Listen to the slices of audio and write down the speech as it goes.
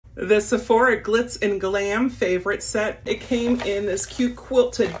The Sephora Glitz and Glam favorite set. It came in this cute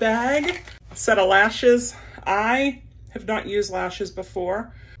quilted bag. Set of lashes. I have not used lashes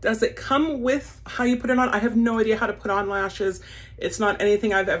before. Does it come with how you put it on? I have no idea how to put on lashes. It's not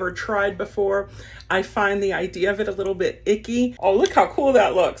anything I've ever tried before. I find the idea of it a little bit icky. Oh, look how cool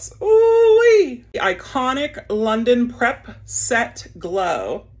that looks. Ooh-wee. The iconic London Prep Set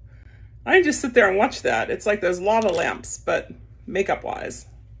Glow. I just sit there and watch that. It's like those lava lamps, but makeup wise.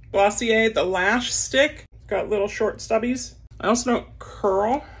 Glossier, the lash stick. Got little short stubbies. I also don't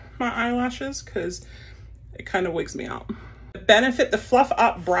curl my eyelashes because it kind of wigs me out. Benefit, the Fluff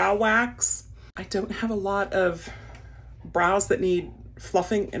Up Brow Wax. I don't have a lot of brows that need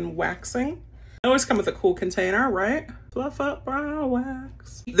fluffing and waxing. I always come with a cool container, right? Fluff Up Brow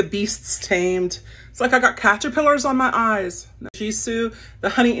Wax. The Beast's Tamed. It's like I got caterpillars on my eyes. Jisoo, the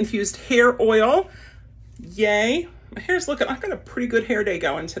honey infused hair oil. Yay. My hair's looking, I've got a pretty good hair day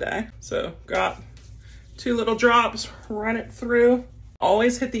going today. So got 2 little drops, run it through.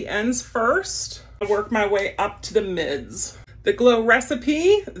 Always hit the ends first. I'll work my way up to the mids. The Glow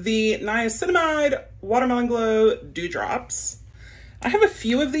Recipe, the Niacinamide Watermelon Glow Dewdrops. I have a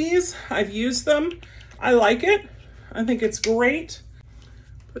few of these. I've used them. I like it. I think it's great.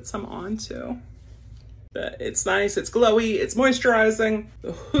 Put some on too. But it's nice, it's glowy, it's moisturizing.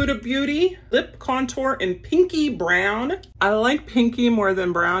 The Huda Beauty Lip Contour in Pinky Brown. I like pinky more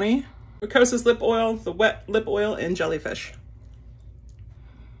than brownie. Kosas Lip Oil, the Wet Lip Oil in Jellyfish.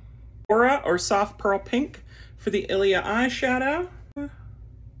 Aura or Soft Pearl Pink for the Ilia eyeshadow.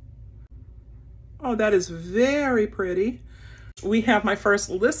 Oh, that is very pretty. We have my first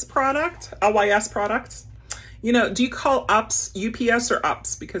Lys product, LYS product. You know, do you call UPS UPS or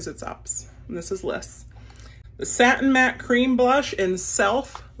UPS? Because it's UPS. And this is Lys. The Satin Matte Cream Blush in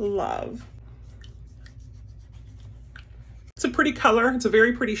Self Love. It's a pretty color. It's a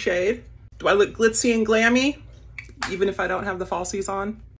very pretty shade. Do I look glitzy and glammy? Even if I don't have the falsies on?